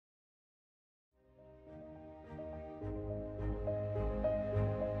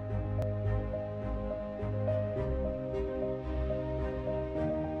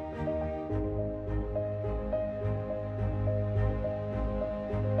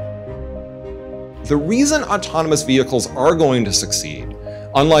The reason autonomous vehicles are going to succeed,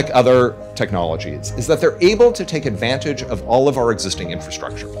 unlike other technologies, is that they're able to take advantage of all of our existing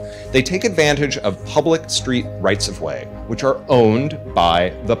infrastructure. They take advantage of public street rights-of-way, which are owned by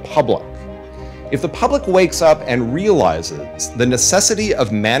the public. If the public wakes up and realizes the necessity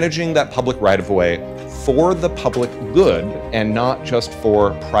of managing that public right-of-way for the public good and not just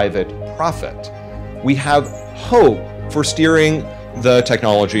for private profit, we have hope for steering the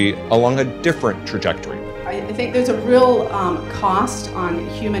technology along a different trajectory. I think there's a real cost on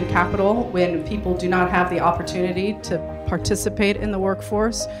human capital when people do not have the opportunity to participate in the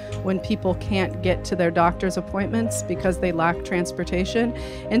workforce, when people can't get to their doctor's appointments because they lack transportation.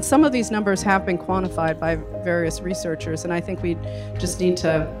 And some of these numbers have been quantified by various researchers, and I think we just need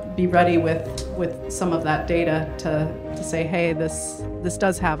to be ready with some of that data to say, hey, this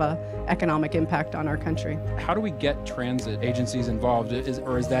does have an economic impact on our country. How do we get transit agencies involved,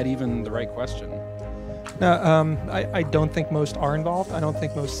 or is that even the right question? No, I don't think most are involved. I don't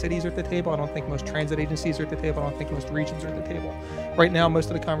think most cities are at the table. I don't think most transit agencies are at the table. I don't think most regions are at the table. Right now, most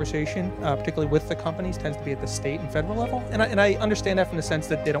of the conversation, particularly with the companies, tends to be at the state and federal level. And I understand that from the sense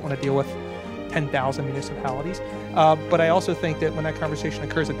that they don't want to deal with 10,000 municipalities. But I also think that when that conversation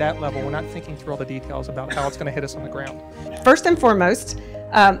occurs at that level, we're not thinking through all the details about how it's going to hit us on the ground. First and foremost,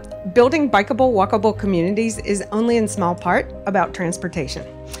 building bikeable, walkable communities is only in small part about transportation.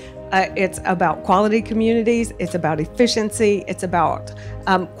 It's about quality communities, it's about efficiency, it's about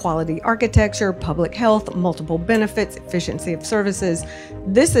quality architecture, public health, multiple benefits, efficiency of services.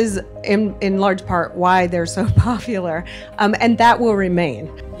 This is in large part why they're so popular, and that will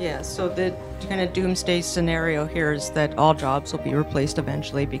remain. Yeah, so the kind of doomsday scenario here is that all jobs will be replaced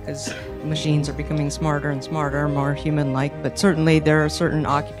eventually because machines are becoming smarter and smarter, more human-like, but certainly there are certain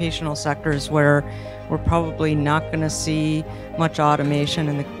occupational sectors where we're probably not going to see much automation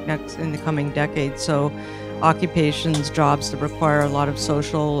in the coming decade. So occupations, jobs that require a lot of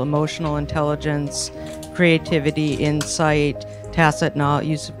social, emotional intelligence, creativity, insight, tacit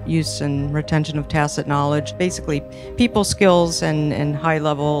use and retention of tacit knowledge, basically people skills and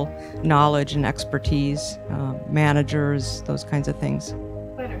high-level knowledge and expertise, managers, those kinds of things.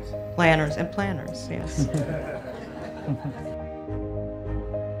 Planners. Planners, yes.